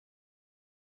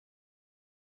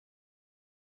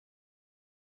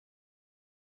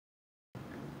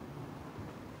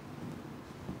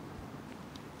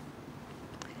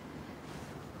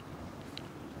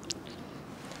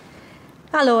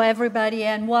Hello, everybody,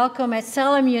 and welcome at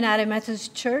Salem United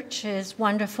Methodist Church. It's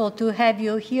wonderful to have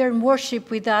you here and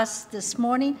worship with us this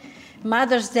morning,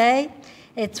 Mother's Day.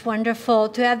 It's wonderful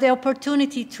to have the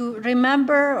opportunity to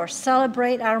remember or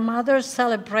celebrate our mothers,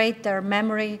 celebrate their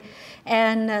memory,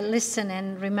 and listen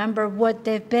and remember what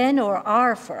they've been or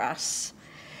are for us.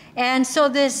 And so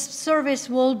this service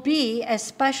will be a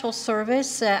special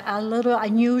service, a little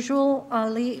unusual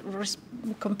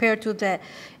compared to the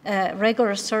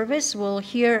regular service. We'll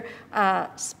hear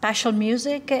special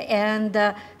music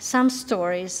and some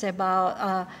stories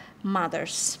about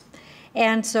mothers.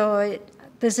 And so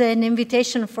there's an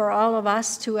invitation for all of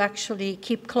us to actually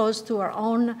keep close to our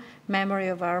own memory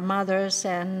of our mothers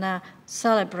and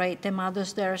celebrate the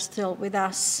mothers that are still with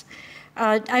us.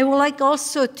 I would like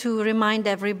also to remind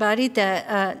everybody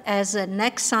that as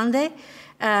next Sunday,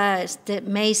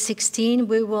 May 16,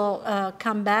 we will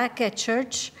come back at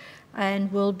church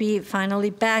and we'll be finally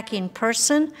back in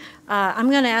person.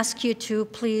 I'm going to ask you to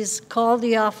please call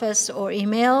the office or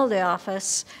email the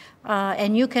office,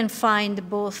 and you can find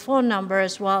both phone number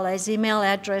as well as email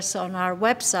address on our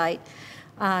website,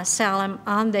 Salem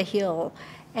on the Hill.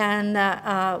 And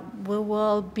we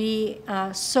will be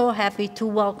so happy to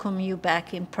welcome you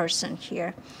back in person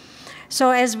here.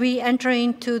 So as we enter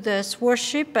into this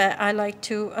worship, I like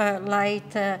to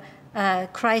light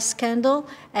Christ's candle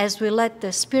as we let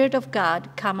the Spirit of God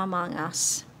come among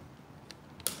us.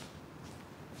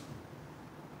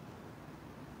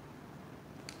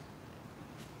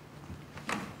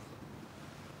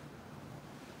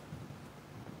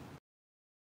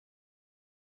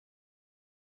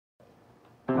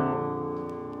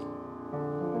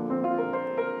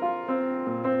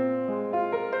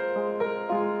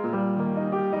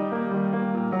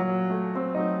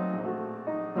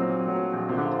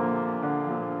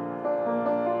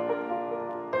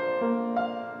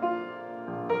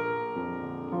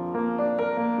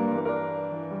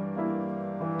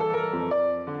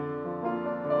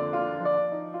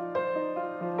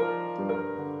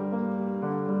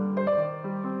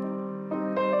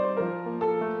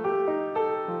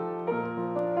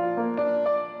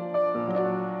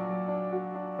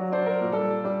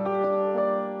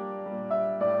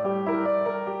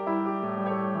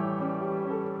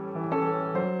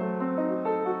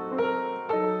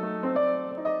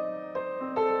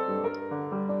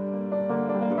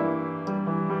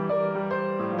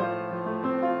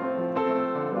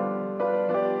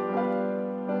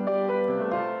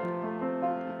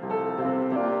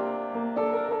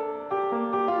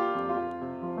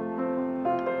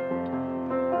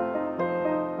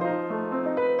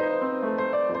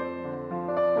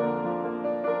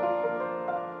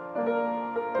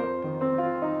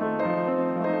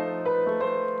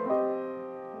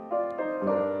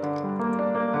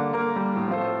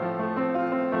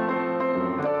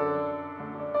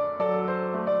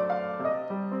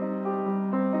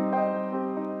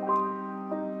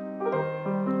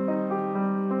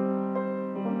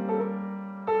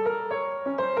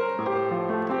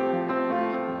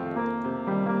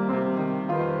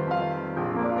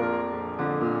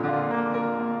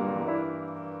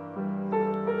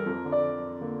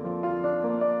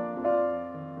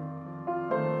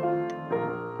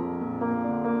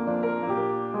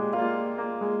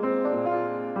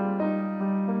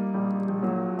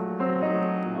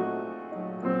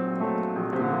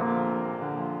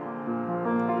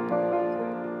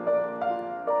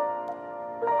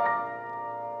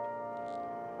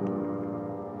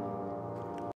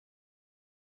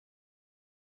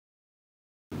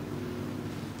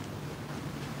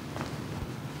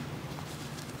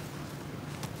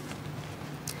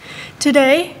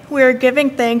 Today, we are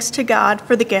giving thanks to God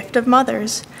for the gift of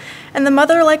mothers and the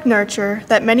mother-like nurture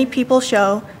that many people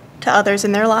show to others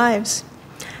in their lives.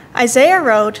 Isaiah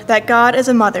wrote that God is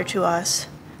a mother to us,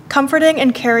 comforting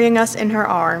and carrying us in her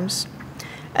arms.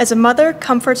 As a mother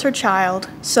comforts her child,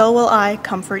 so will I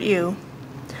comfort you.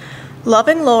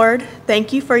 Loving Lord,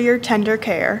 thank you for your tender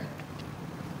care.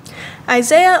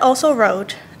 Isaiah also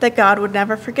wrote that God would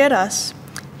never forget us.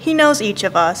 He knows each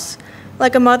of us,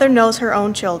 like a mother knows her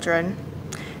own children.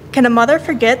 Can a mother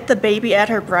forget the baby at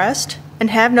her breast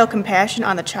and have no compassion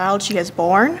on the child she has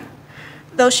borne?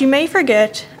 Though she may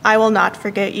forget, I will not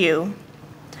forget you.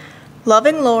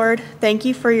 Loving Lord, thank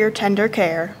you for your tender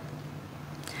care.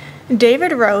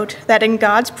 David wrote that in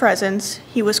God's presence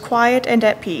he was quiet and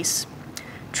at peace,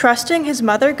 trusting his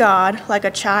mother God like a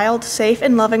child safe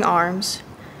in loving arms.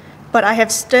 But I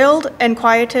have stilled and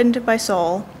quietened my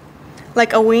soul,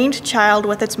 like a weaned child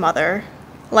with its mother.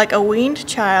 Like a weaned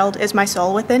child is my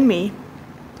soul within me.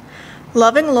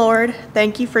 Loving Lord,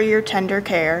 thank you for your tender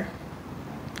care.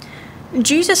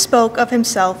 Jesus spoke of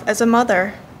himself as a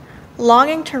mother,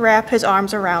 longing to wrap his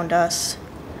arms around us,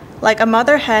 like a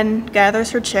mother hen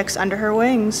gathers her chicks under her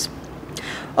wings.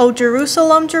 O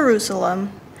Jerusalem,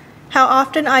 Jerusalem, how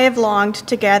often I have longed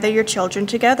to gather your children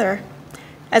together,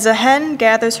 as a hen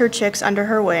gathers her chicks under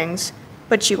her wings,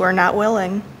 but you are not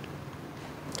willing.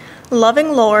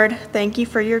 Loving Lord, thank you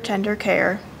for your tender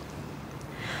care.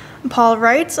 Paul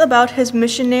writes about his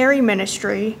missionary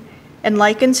ministry and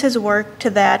likens his work to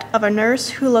that of a nurse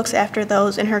who looks after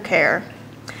those in her care.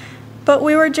 But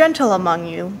we were gentle among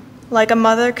you, like a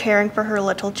mother caring for her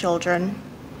little children.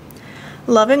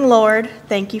 Loving Lord,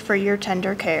 thank you for your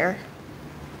tender care.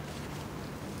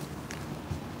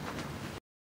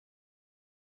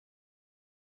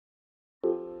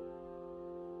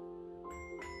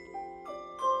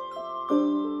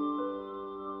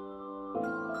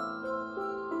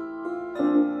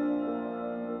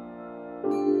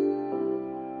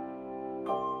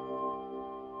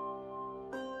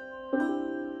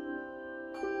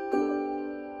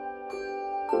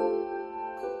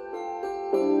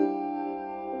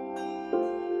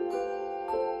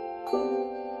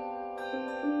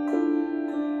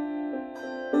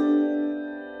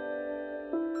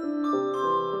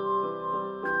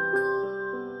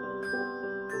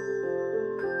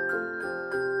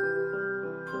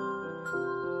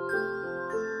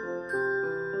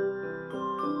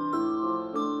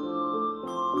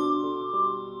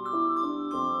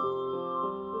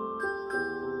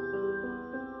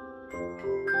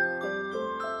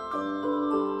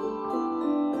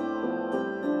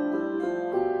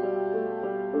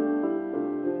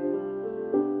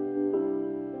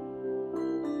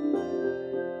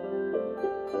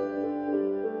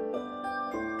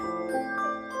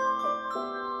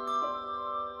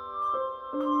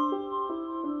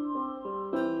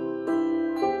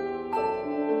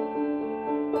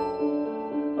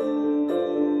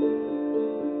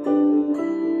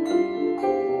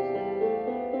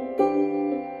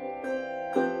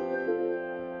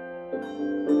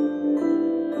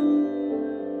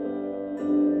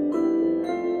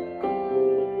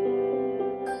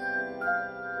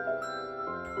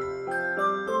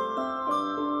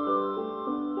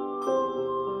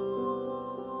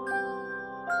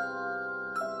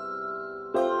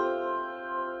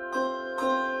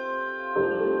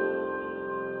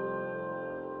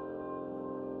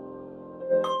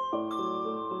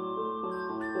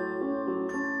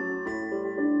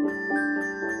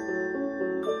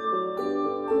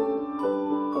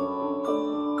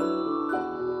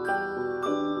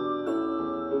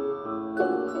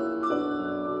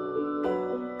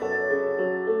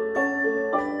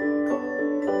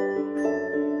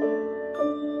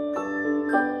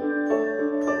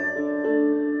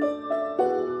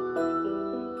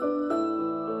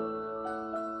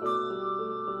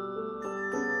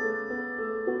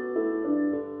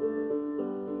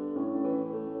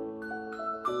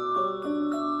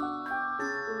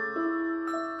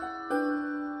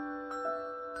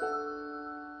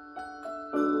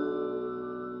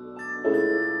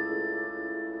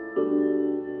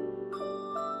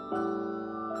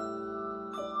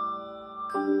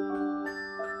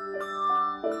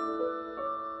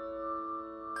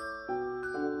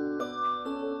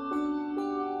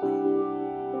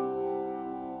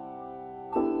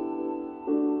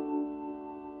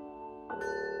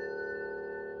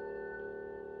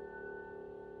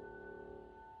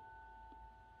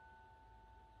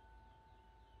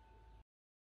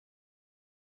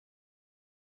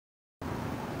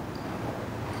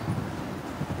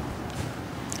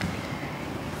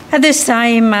 At this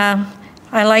time,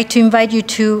 I'd like to invite you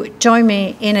to join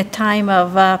me in a time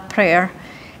of prayer.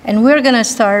 And we're going to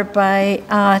start by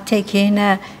taking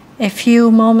a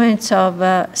few moments of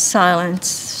silence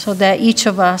so that each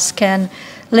of us can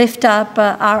lift up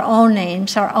our own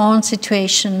names, our own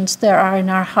situations that are in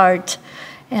our heart,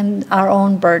 and our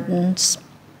own burdens.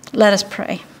 Let us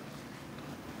pray.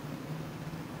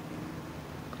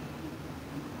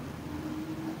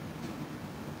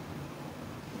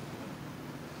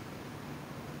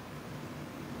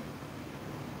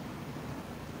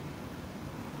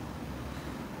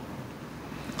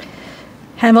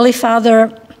 Heavenly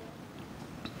Father,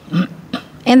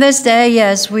 in this day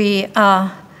as we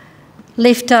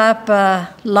lift up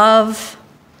love,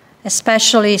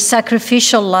 especially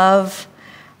sacrificial love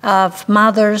of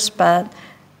mothers, but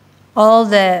all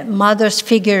the mothers'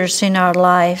 figures in our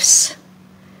lives,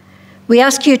 we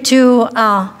ask you to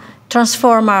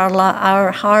transform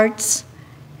our hearts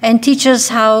and teach us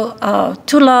how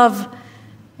to love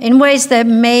in ways that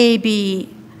may be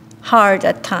hard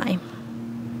at times.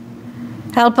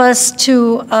 Help us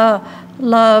to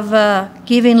love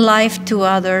giving life to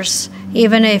others,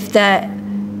 even if that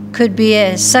could be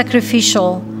a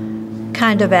sacrificial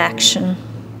kind of action.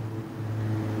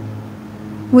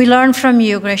 We learn from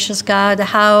you, gracious God,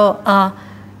 how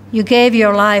you gave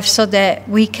your life so that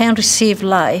we can receive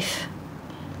life.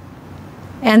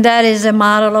 And that is a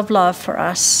model of love for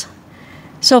us.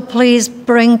 So please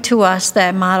bring to us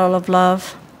that model of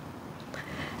love.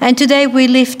 And today we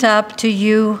lift up to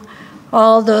you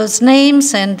all those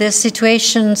names and the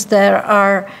situations that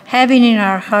are heavy in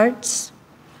our hearts.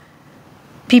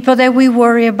 People that we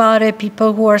worry about it,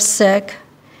 people who are sick,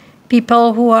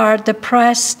 people who are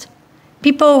depressed,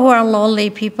 people who are lonely,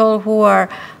 people who are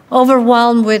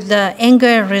overwhelmed with anger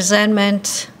and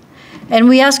resentment. And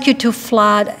we ask you to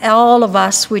flood all of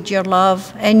us with your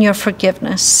love and your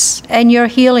forgiveness and your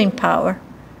healing power.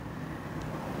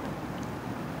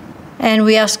 And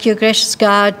we ask you, gracious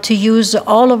God, to use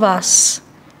all of us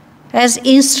as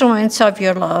instruments of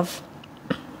your love.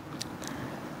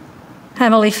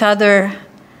 Heavenly Father,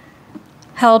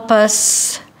 help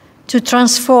us to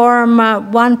transform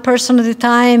one person at a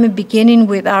time, beginning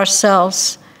with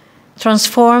ourselves.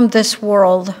 Transform this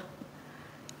world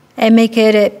and make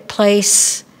it a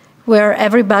place where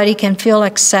everybody can feel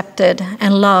accepted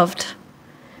and loved,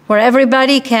 where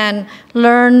everybody can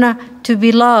learn to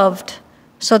be loved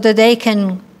so that they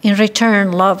can, in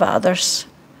return, love others.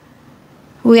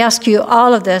 We ask you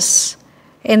all of this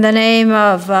in the name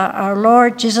of our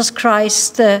Lord Jesus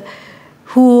Christ,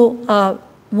 who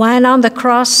went on the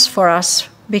cross for us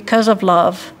because of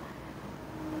love.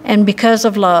 And because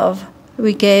of love,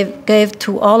 we gave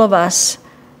to all of us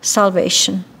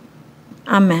salvation.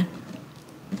 Amen.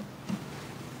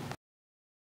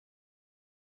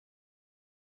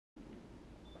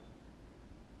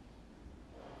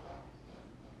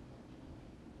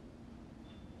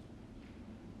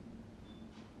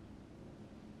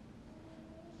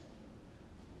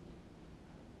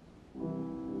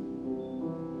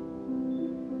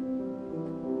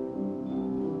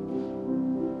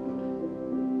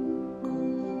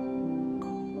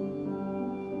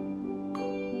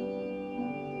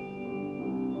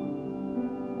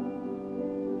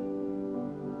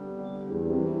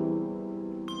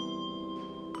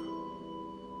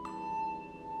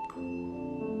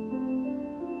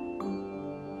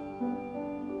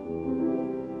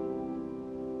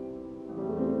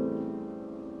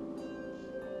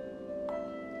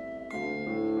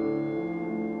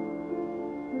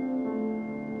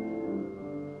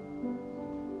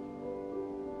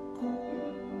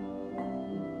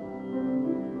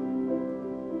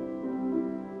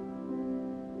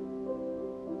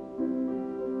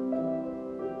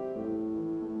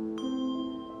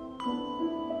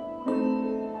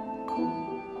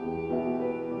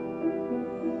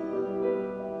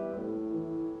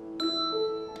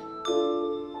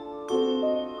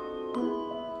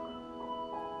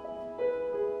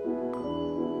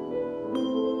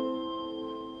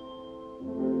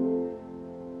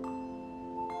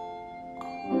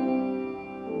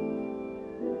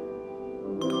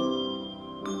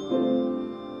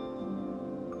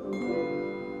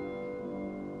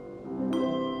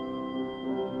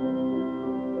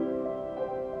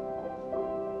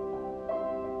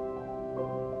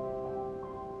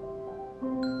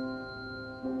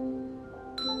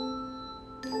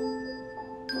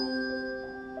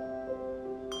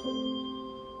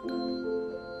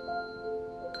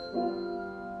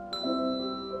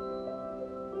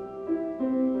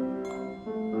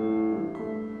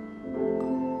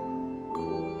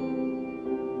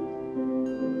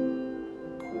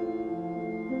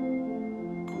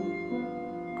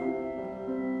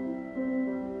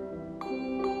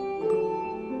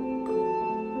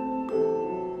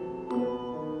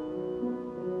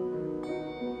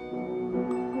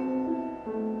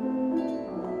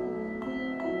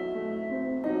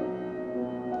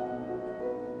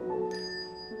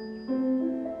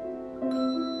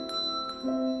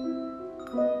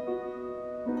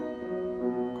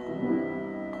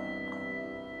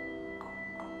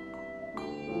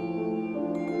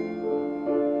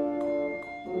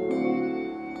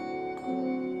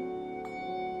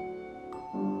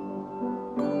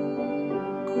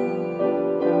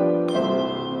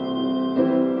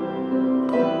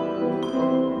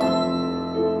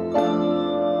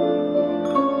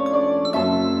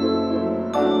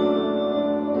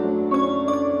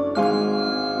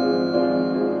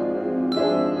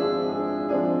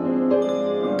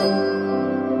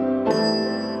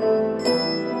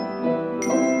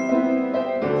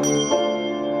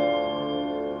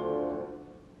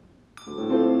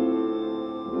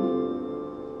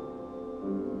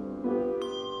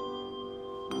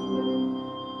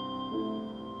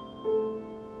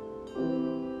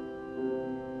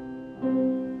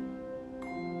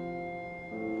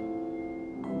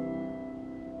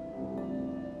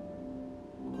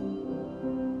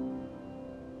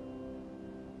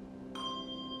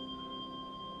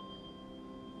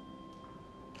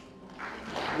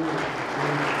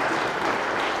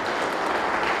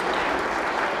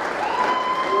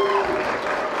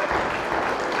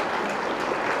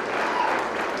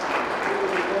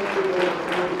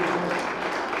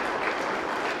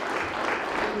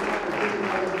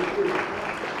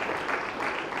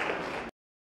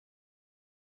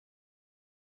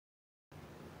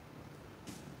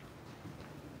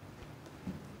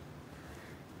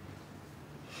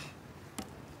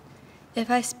 If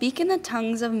I speak in the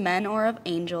tongues of men or of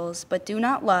angels, but do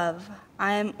not love,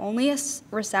 I am only a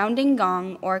resounding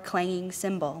gong or a clanging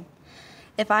cymbal.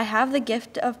 If I have the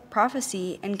gift of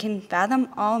prophecy and can fathom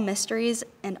all mysteries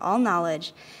and all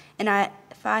knowledge, and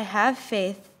if I have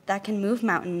faith that can move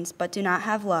mountains, but do not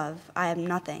have love, I am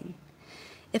nothing.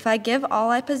 If I give all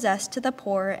I possess to the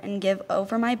poor and give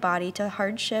over my body to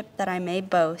hardship that I may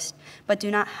boast, but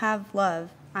do not have love,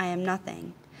 I am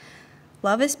nothing.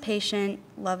 Love is patient,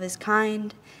 love is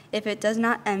kind. If it does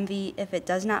not envy, if it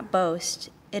does not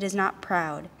boast, it is not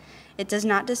proud. It does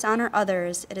not dishonor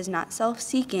others, it is not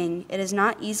self-seeking, it is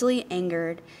not easily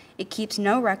angered, it keeps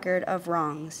no record of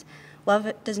wrongs.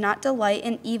 Love does not delight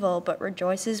in evil, but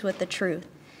rejoices with the truth.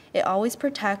 It always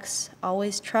protects,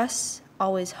 always trusts,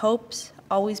 always hopes,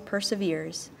 always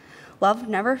perseveres. Love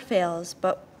never fails,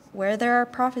 but where there are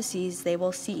prophecies, they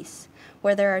will cease.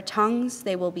 Where there are tongues,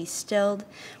 they will be stilled.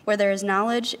 Where there is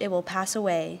knowledge, it will pass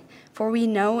away. For we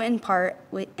know in part,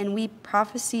 and we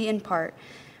prophesy in part.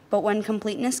 But when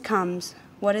completeness comes,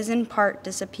 what is in part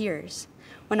disappears.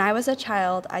 When I was a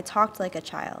child, I talked like a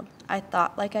child. I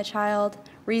thought like a child,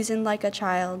 reasoned like a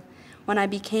child. When I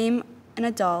became an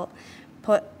adult,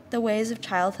 put the ways of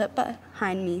childhood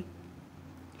behind me.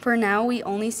 For now we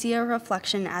only see a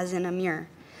reflection as in a mirror.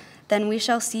 Then we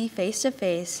shall see face to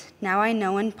face. Now I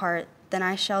know in part, then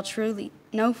I shall truly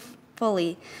know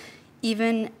fully,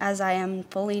 even as I am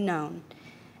fully known.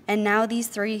 And now these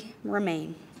three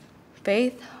remain: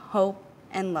 faith, hope,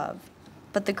 and love.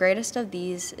 But the greatest of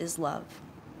these is love.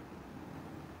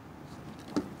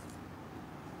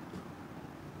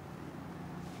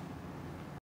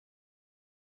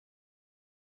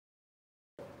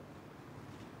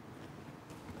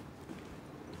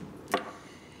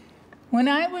 When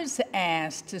I was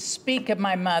asked to speak of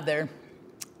my mother,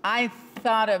 I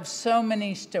thought of so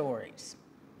many stories.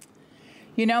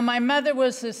 You know, my mother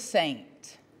was a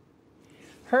saint.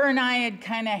 Her and I had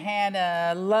kind of had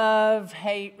a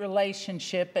love-hate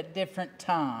relationship at different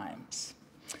times.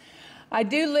 I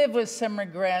do live with some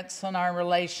regrets on our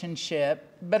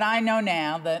relationship, but I know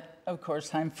now that, of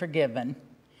course, I'm forgiven.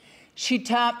 She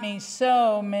taught me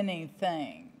so many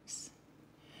things.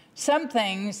 Some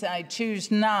things I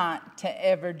choose not to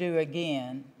ever do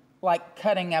again, like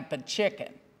cutting up a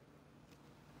chicken.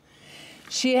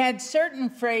 She had certain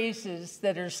phrases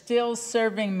that are still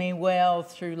serving me well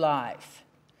through life.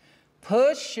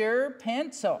 Push your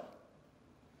pencil.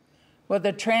 Well,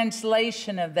 the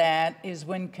translation of that is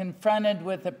when confronted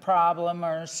with a problem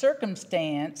or a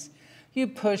circumstance, you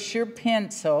push your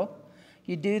pencil.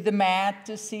 You do the math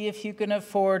to see if you can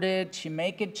afford it. You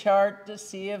make a chart to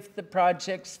see if the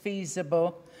project's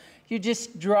feasible. You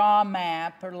just draw a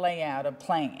map or lay out a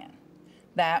plan.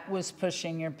 That was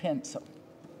pushing your pencil.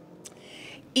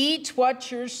 Eat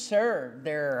what you're served.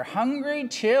 There are hungry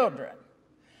children.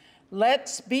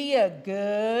 Let's be a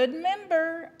good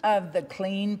member of the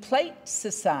Clean Plate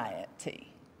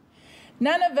Society.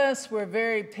 None of us were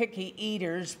very picky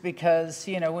eaters because,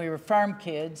 you know, we were farm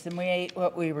kids and we ate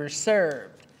what we were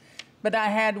served. But I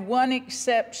had one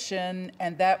exception,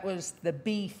 and that was the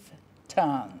beef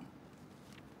tongue.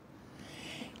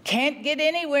 Can't get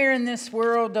anywhere in this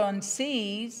world on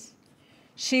C's.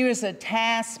 She was a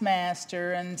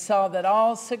taskmaster and saw that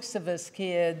all 6 of us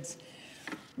kids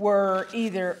were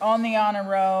either on the honor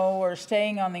roll or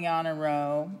staying on the honor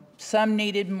roll. Some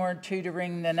needed more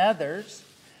tutoring than others.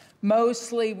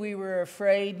 Mostly we were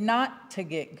afraid not to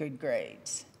get good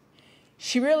grades.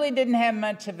 She really didn't have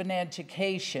much of an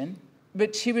education,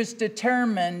 but she was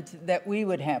determined that we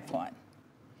would have one.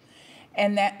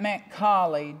 And that meant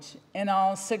college, and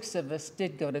all 6 of us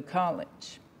did go to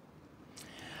college.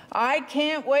 I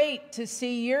can't wait to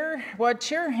see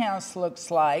what your house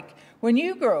looks like when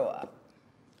you grow up.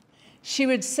 She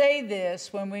would say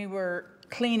this when we were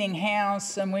cleaning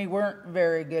house and we weren't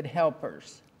very good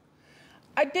helpers.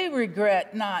 I do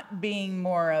regret not being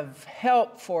more of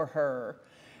help for her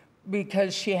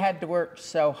because she had to work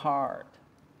so hard.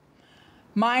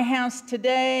 My house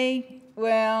today,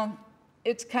 well,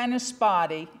 it's kind of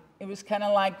spotty. It was kind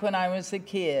of like when I was a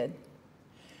kid.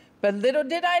 But little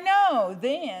did I know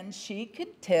then she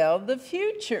could tell the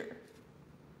future.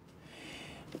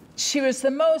 She was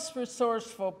the most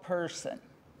resourceful person.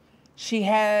 She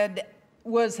had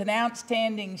was an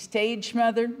outstanding stage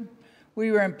mother.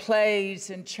 We were in plays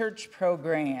and church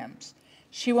programs.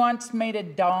 She once made a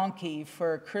donkey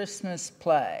for a Christmas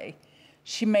play.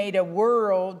 She made a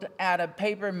world out of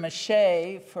paper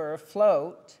mache for a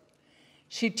float.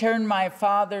 She turned my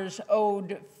father's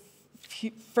old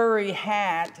furry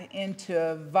hat into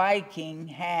a Viking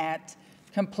hat,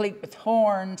 complete with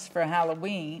horns for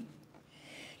Halloween.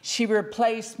 She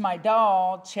replaced my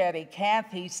doll, Chatty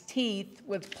Cathy's teeth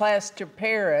with plaster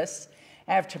Paris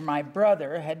after my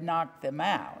brother had knocked them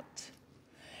out.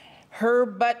 Her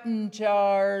button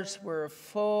jars were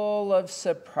full of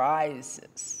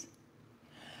surprises.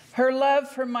 Her love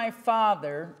for my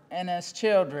father and us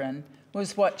children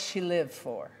was what she lived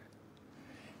for.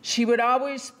 She would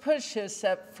always push us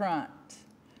up front.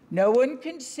 No one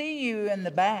can see you in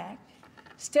the back.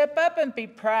 Step up and be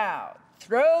proud.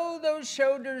 Throw those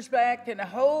shoulders back and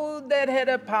hold that head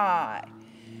up high.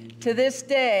 To this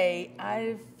day,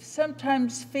 I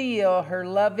sometimes feel her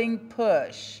loving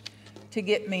push to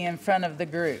get me in front of the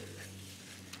group.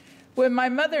 When my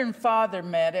mother and father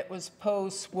met, it was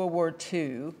post-World War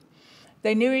II.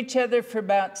 They knew each other for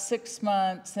about 6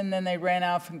 months, and then they ran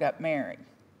off and got married.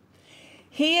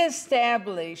 He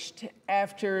established,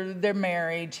 after their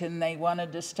marriage and they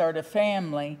wanted to start a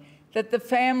family, that the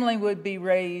family would be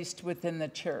raised within the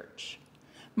church.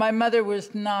 My mother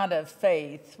was not of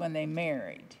faith when they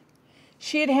married.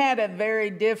 She had had a very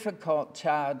difficult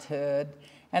childhood,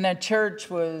 and a church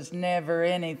was never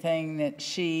anything that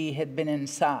she had been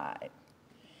inside.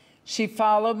 She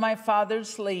followed my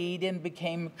father's lead and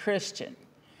became a Christian,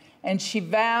 and she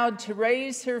vowed to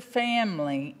raise her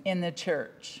family in the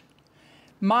church.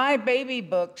 My baby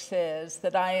book says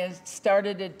that I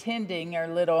started attending our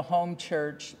little home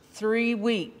church 3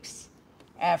 weeks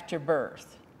after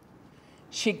birth.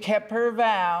 She kept her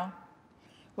vow.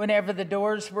 Whenever the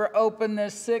doors were open, the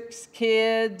 6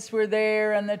 kids were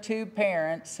there and the 2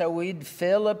 parents, so we'd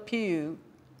fill a pew.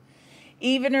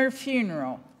 Even her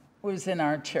funeral was in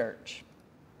our church.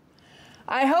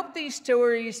 I hope these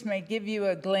stories may give you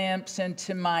a glimpse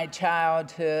into my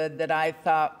childhood that I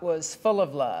thought was full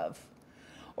of love,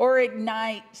 or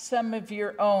ignite some of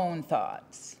your own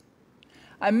thoughts.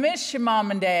 I miss you, Mom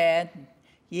and Dad.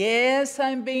 Yes,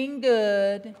 I'm being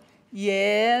good.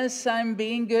 Yes, I'm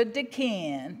being good to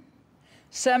Ken.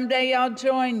 Someday I'll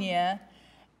join you,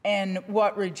 and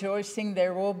what rejoicing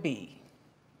there will be.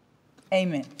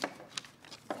 Amen.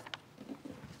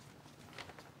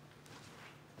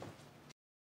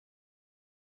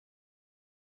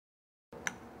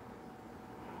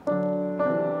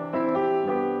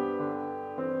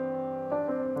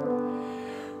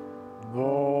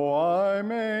 Though I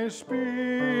may speak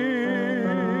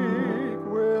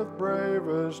with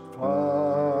bravest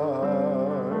fire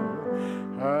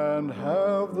and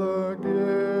have the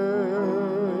gift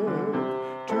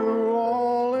to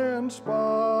all inspire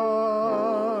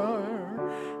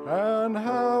and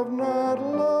have not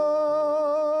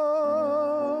love,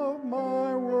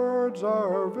 my words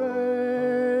are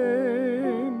vain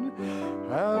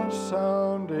as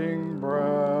sounding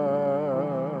brass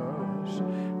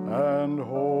and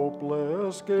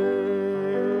hopeless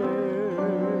gain.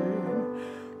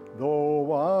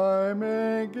 Though I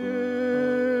may give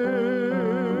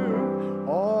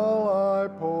all I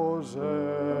possess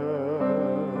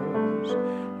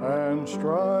and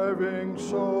striving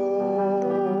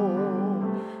so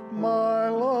my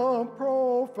love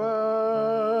profess,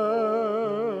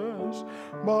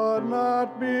 but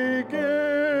not begin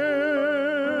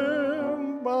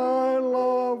by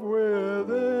love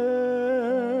within,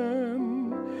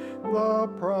 the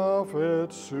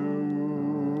prophet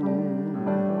soon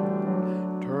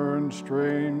turned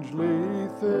strangely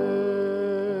thin.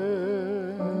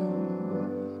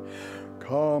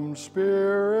 Come,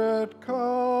 Spirit, come,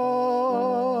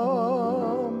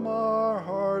 our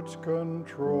hearts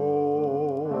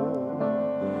control.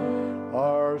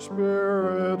 Our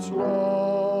spirits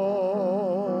long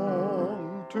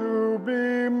to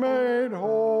be made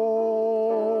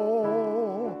whole.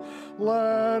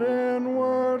 Let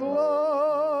inward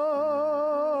love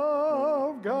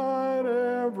guide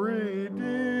every deed.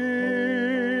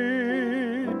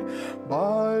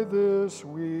 By this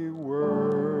we worship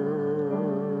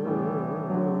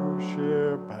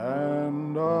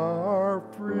and are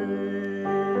free.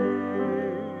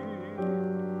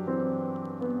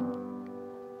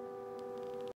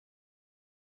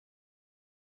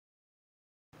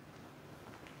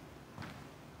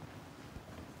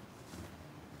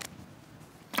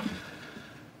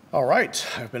 All right,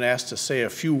 I've been asked to say a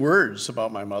few words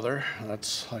about my mother.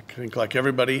 That's, I think, like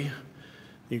everybody,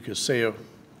 you could say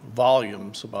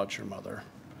volumes about your mother.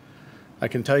 I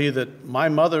can tell you that my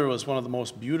mother was one of the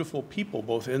most beautiful people,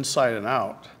 both inside and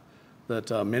out,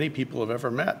 that many people have ever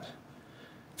met.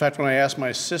 In fact, when I asked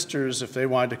my sisters if they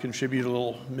wanted to contribute a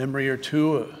little memory or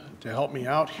two to help me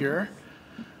out here,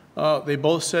 they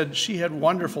both said she had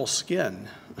wonderful skin.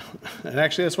 And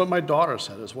actually, that's what my daughter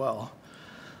said as well.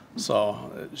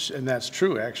 So, and that's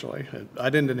true, actually. I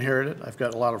didn't inherit it. I've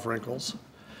got a lot of wrinkles.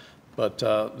 But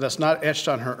that's not etched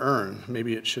on her urn.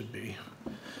 Maybe it should be.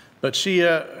 But she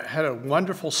had a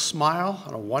wonderful smile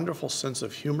and a wonderful sense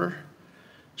of humor.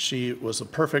 She was a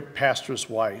perfect pastor's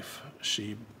wife.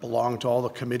 She belonged to all the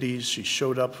committees. She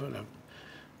showed up in a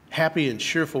happy and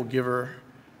cheerful giver.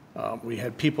 We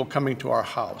had people coming to our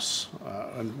house,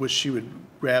 in which she would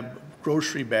grab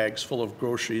grocery bags full of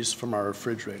groceries from our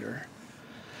refrigerator.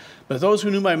 But those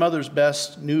who knew my mother's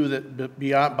best knew that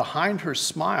behind her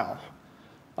smile,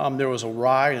 there was a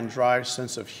wry and dry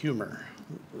sense of humor,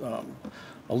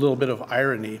 a little bit of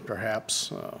irony,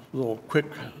 perhaps, a little quick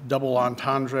double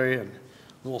entendre and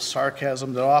a little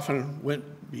sarcasm that often went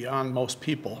beyond most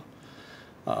people.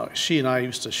 She and I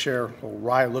used to share little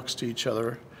wry looks to each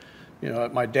other,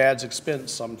 at my dad's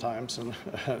expense sometimes,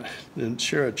 and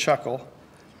share a chuckle.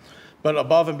 But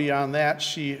above and beyond that,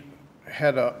 she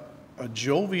had a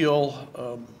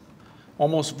jovial,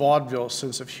 almost vaudeville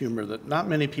sense of humor that not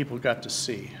many people got to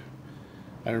see.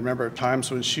 I remember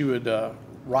times when she would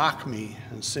rock me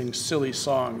and sing silly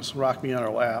songs, rock me on her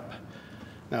lap.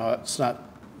 Now, it's not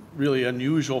really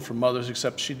unusual for mothers,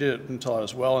 except she did it until I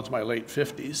was well into my late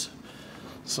 50s.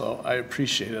 So I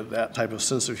appreciated that type of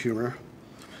sense of humor.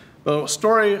 The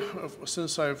story,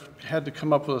 since I've had to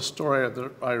come up with a story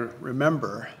that I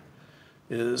remember,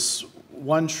 is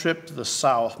one trip to the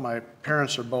South. My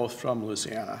parents are both from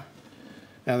Louisiana,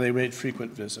 and they made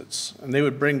frequent visits. And they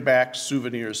would bring back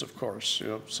souvenirs, of course,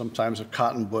 sometimes a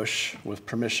cotton bush with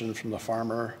permission from the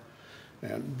farmer,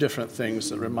 and different things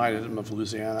that reminded them of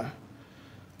Louisiana.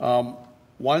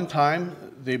 One time,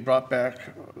 they brought back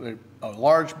a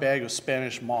large bag of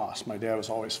Spanish moss. My dad was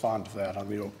always fond of that on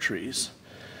the oak trees.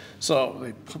 So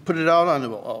they put it out on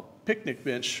a picnic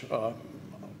bench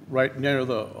right near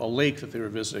a lake that they were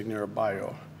visiting near a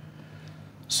bayou.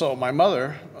 So my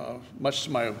mother, much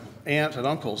to my aunt and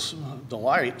uncle's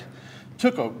delight,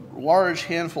 took a large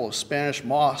handful of Spanish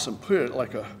moss and put it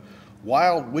like a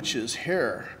wild witch's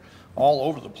hair all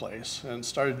over the place and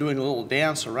started doing a little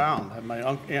dance around. And my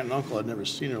aunt and uncle had never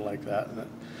seen her like that, and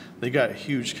they got a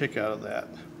huge kick out of that.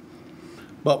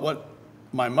 But what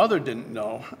my mother didn't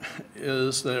know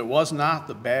is that it was not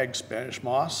the bagged Spanish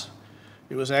moss.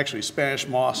 It was actually Spanish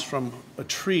moss from a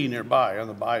tree nearby on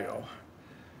the bayou.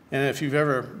 And if you've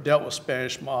ever dealt with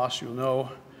Spanish moss, you'll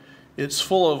know it's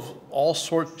full of all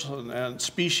sorts and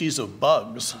species of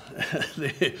bugs.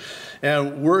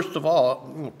 And worst of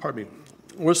all,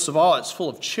 it's full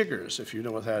of chiggers, if you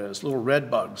know what that is, little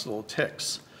red bugs, little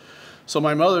ticks. So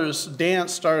my mother's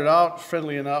dance started out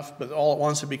friendly enough, but all at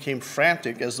once it became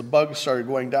frantic as the bugs started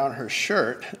going down her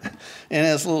shirt, and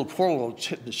as the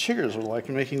chiggers were like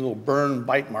making little burn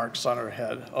bite marks on her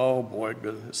head. Oh boy,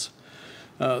 goodness.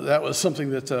 That was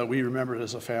something that we remembered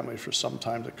as a family for some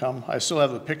time to come. I still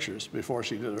have the pictures before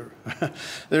she did her.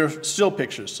 They're still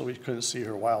pictures, so we couldn't see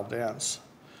her wild dance.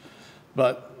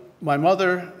 But my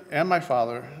mother and my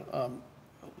father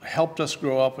helped us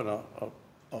grow up in a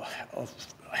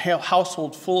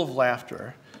household full of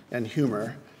laughter and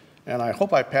humor, and I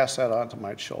hope I pass that on to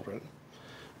my children.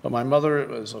 But my mother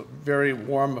was a very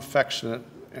warm, affectionate,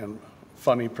 and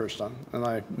funny person, and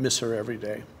I miss her every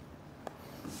day.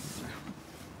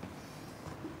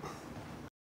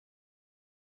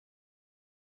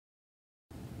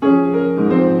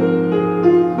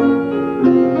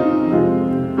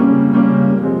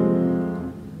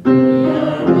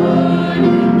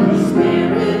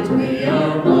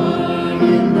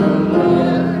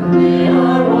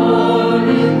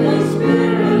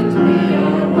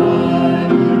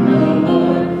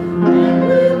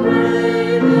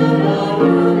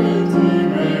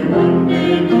 One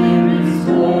day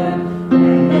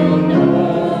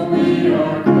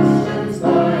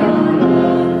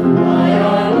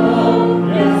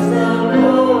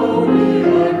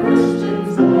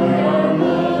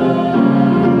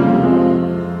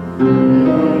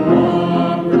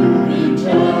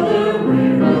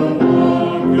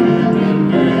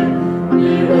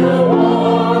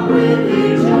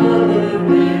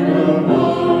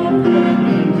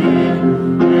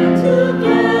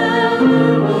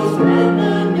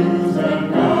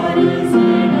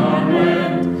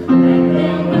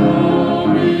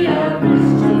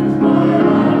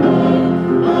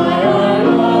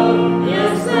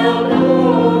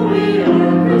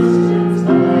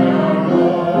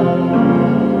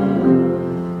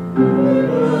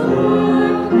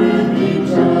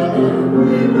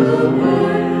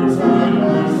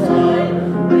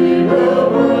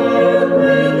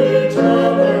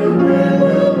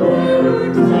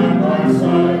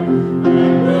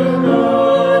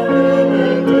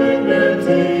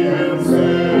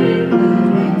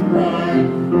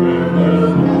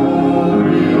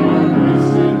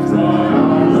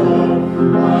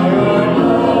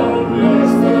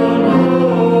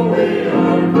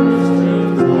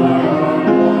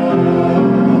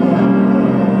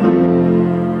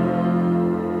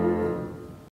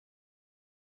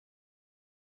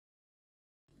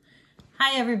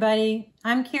Hi, everybody.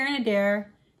 I'm Karen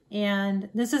Adair, and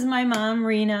this is my mom,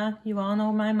 Rena. You all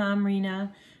know my mom,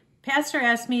 Rena. Pastor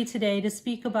asked me today to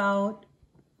speak about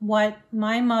what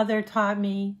my mother taught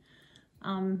me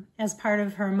as part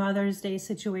of her Mother's Day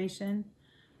situation.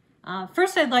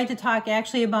 First, I'd like to talk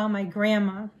actually about my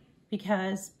grandma,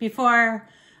 because before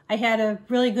I had a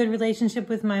really good relationship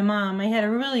with my mom, I had a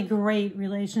really great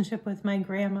relationship with my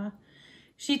grandma.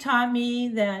 She taught me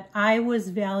that I was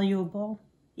valuable.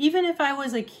 Even if I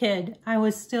was a kid, I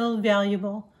was still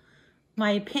valuable.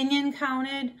 My opinion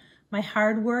counted, my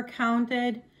hard work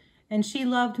counted, and she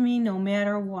loved me no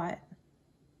matter what.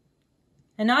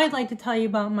 And now I'd like to tell you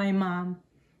about my mom.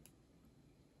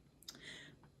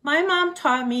 My mom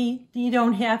taught me that you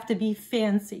don't have to be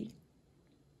fancy.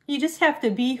 You just have to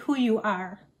be who you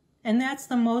are. And that's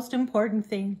the most important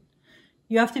thing.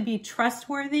 You have to be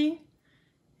trustworthy,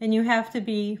 and you have to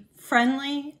be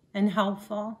friendly and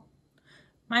helpful.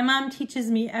 My mom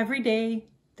teaches me every day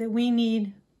that we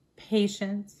need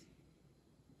patience.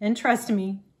 And trust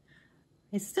me,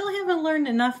 I still haven't learned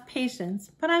enough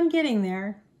patience, but I'm getting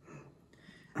there.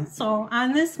 So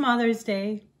on this Mother's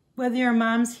Day, whether your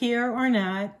mom's here or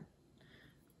not,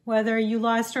 whether you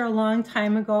lost her a long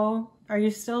time ago or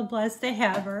you're still blessed to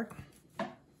have her,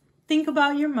 think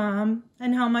about your mom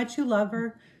and how much you love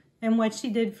her and what she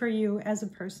did for you as a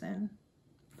person.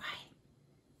 Bye.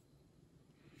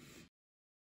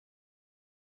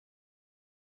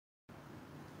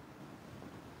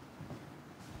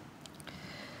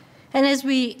 And as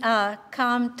we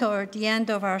come toward the end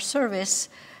of our service,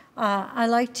 I'd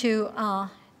like to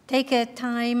take a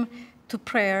time to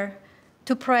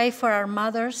pray for our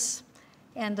mothers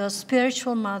and those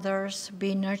spiritual mothers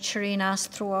be nurturing us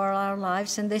through all our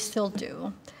lives, and they still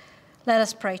do. Let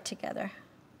us pray together.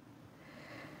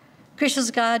 Gracious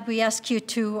God, we ask you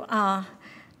to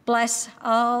bless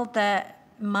all the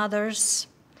mothers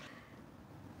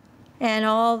and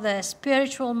all the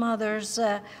spiritual mothers,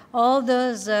 all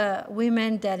those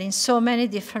women that in so many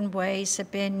different ways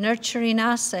have been nurturing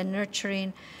us and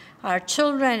nurturing our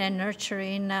children and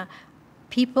nurturing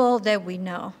people that we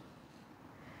know.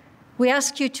 We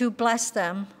ask you to bless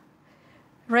them,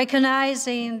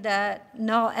 recognizing that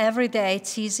not every day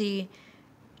it's easy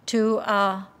to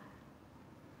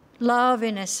love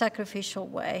in a sacrificial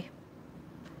way.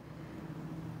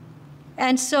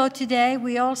 And so today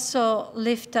we also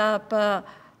lift up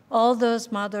all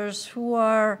those mothers who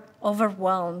are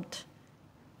overwhelmed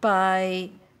by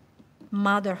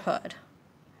motherhood.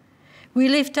 We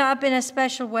lift up in a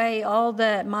special way all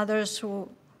the mothers who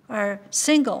are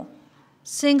single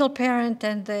parent,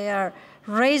 and they are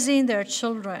raising their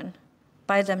children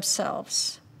by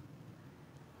themselves.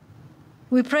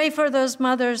 We pray for those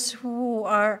mothers who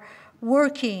are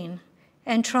working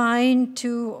and trying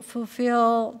to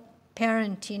fulfill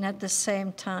parenting at the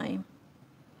same time.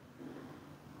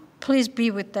 Please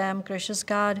be with them, gracious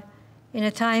God, in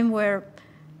a time where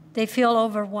they feel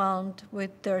overwhelmed with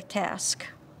their task.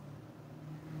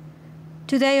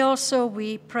 Today also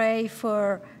we pray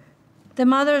for the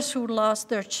mothers who lost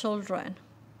their children,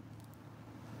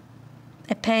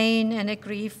 a pain and a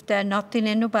grief that nothing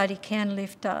and nobody can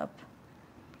lift up.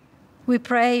 We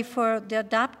pray for the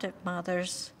adopted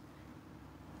mothers.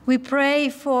 We pray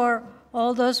for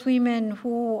all those women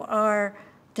who are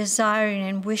desiring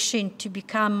and wishing to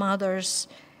become mothers,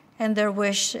 and their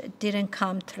wish didn't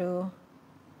come through.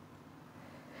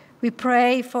 We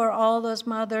pray for all those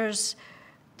mothers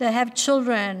that have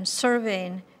children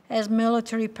serving as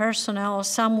military personnel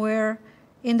somewhere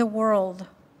in the world,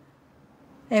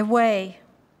 away,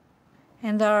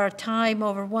 and are at times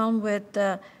overwhelmed with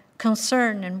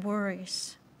concern and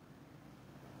worries.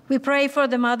 We pray for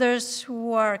the mothers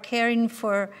who are caring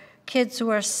for kids who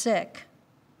are sick.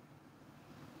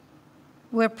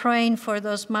 We're praying for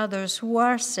those mothers who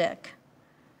are sick,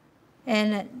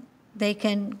 and they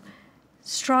can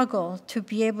struggle to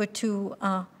be able to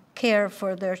care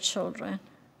for their children.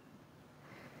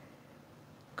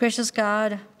 Gracious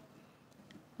God,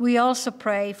 we also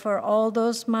pray for all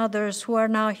those mothers who are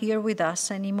not here with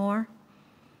us anymore.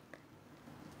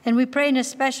 And we pray in a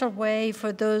special way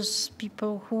for those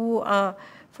people who,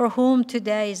 for whom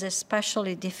today is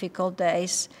especially difficult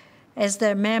days, as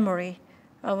their memory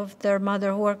of their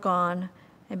mother who are gone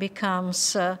and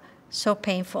becomes so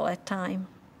painful at times.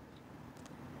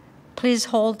 Please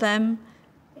hold them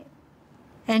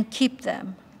and keep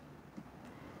them.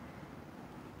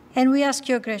 And we ask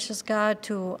you, gracious God,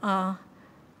 to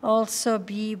also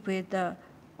be with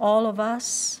all of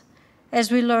us as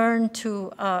we learn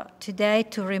to today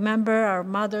to remember our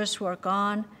mothers who are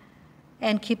gone,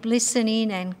 and keep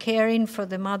listening and caring for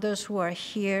the mothers who are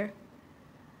here.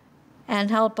 and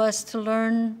help us to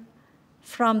learn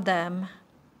from them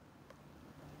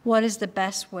what is the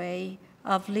best way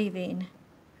of living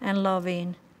and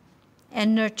loving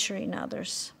and nurturing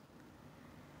others.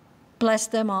 Bless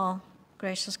them all,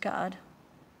 gracious God.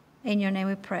 In your name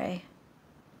we pray.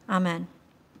 Amen.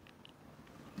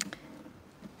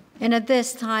 And at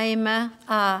this time,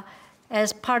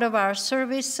 as part of our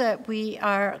service, we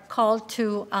are called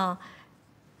to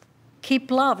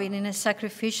keep loving in a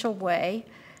sacrificial way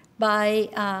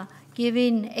by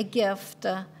giving a gift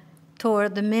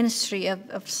toward the ministry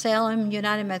of Salem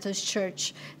United Methodist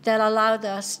Church that allowed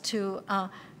us to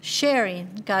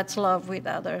sharing God's love with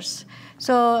others.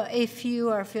 So if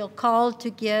you feel called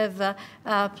to give,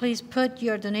 please put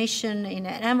your donation in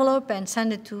an envelope and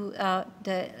send it to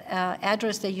the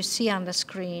address that you see on the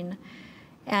screen.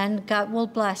 And God will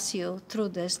bless you through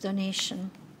this donation.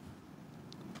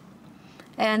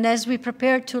 And as we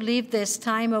prepare to leave this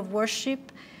time of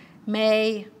worship,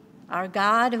 may our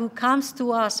God, who comes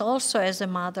to us also as a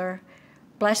mother,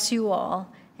 bless you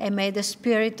all, and may the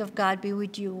Spirit of God be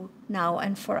with you now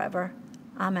and forever.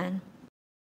 Amen.